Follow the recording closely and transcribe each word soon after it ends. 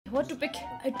What to pick?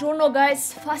 I don't know,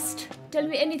 guys. Fast. Tell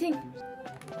me anything.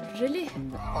 Really?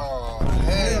 Oh,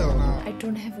 hell no. I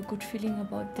don't have a good feeling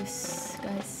about this,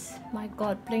 guys. My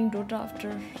god, playing Dota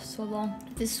after so long.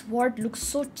 This ward looks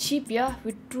so cheap, yeah?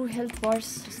 With true health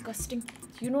bars. Disgusting.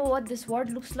 You know what this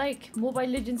ward looks like? Mobile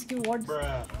Legends की ward.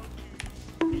 Bruh.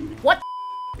 What?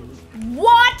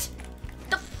 What?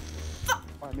 The fuck?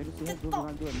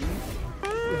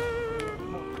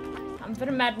 I'm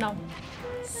very mad now.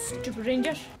 Stupid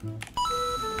ranger.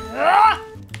 Ah!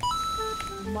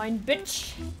 Mine,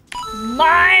 bitch.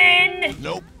 Mine!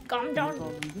 Nope. Calm down.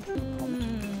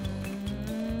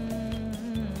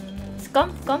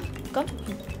 Come.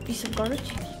 Piece of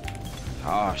garbage.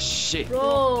 Oh shit.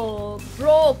 Bro,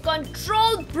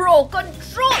 control,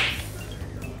 control.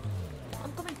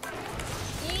 I'm coming.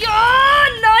 Yeah,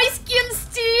 nice kill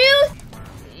steal.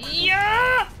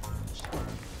 Yeah.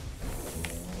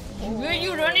 Where are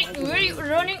you running?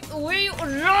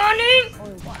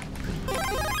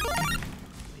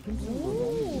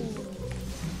 Ooh.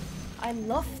 I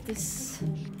love this.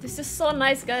 This is so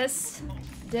nice, guys.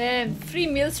 Damn, free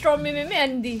maelstrom में मैं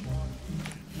Andy.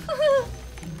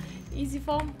 Easy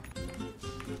farm.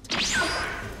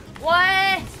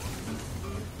 Why?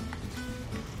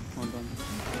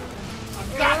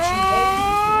 Got you.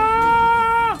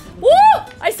 Woo!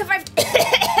 I survived.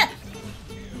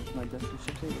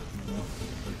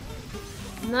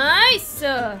 Nice.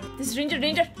 This ranger.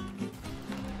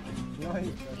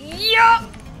 Yeah.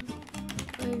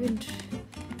 I went.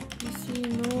 You see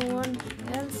no one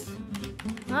else?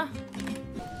 Huh?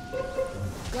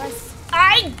 Guys,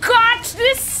 I got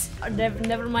this!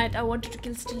 Never mind, I wanted to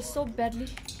kill Steel so badly.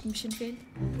 Mission failed.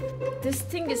 This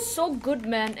thing is so good,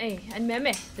 man. Hey, and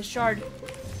meme, the shard.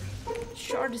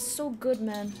 Shard is so good,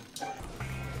 man.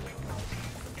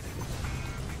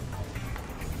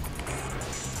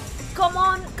 Come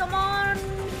on!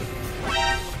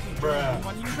 Bruh.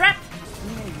 Crap!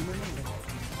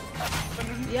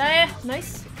 Yeah,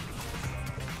 nice.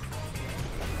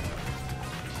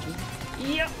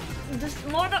 Yeah, this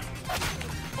mother.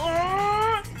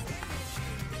 Oh!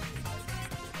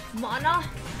 Mana.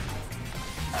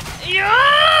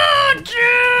 Yeah,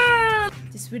 dude!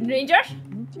 This Windranger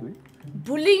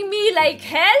bullying me like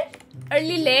hell.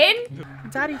 Early lane.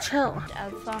 Daddy, chill.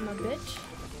 I'll farm a bit.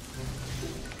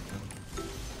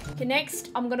 Okay, next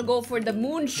I'm gonna go for the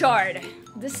Moon Shard.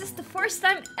 This is the first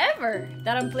time ever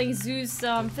that I'm playing Zeus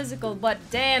physical, but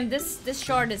damn, this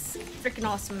shard is freaking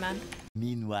awesome, man.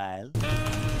 Meanwhile.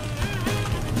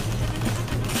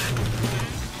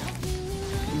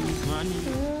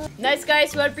 Nice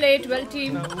guys, well played, well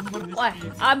team. Why?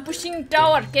 I'm pushing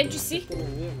tower, can't you see?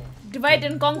 Divide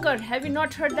and conquer. Have you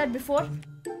not heard that before?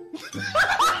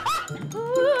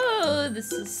 Ooh,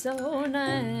 this is so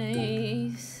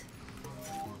nice.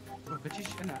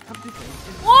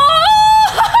 Whoa!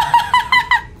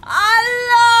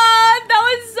 Allah! That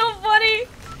was so funny!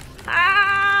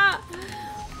 Ah!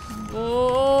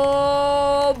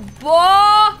 Bobo!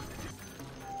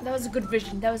 That was a good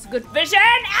vision.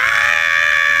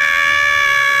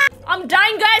 Ah! I'm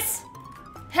dying, guys!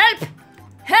 Help!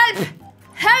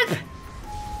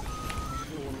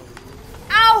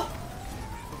 Ow!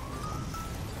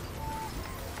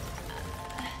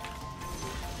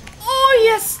 Oh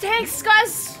yes, thanks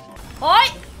guys! Oi!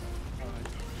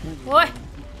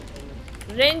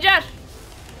 Ranger!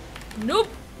 Nope!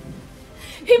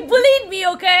 He bullied me,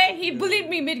 okay? He bullied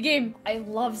me mid-game. I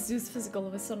love Zeus physical,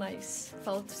 it was so nice.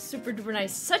 Felt super duper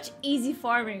nice. Such easy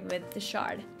farming with the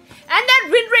shard. And that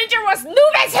Windranger was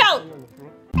noob as hell!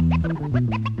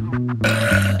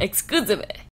 Excuse me.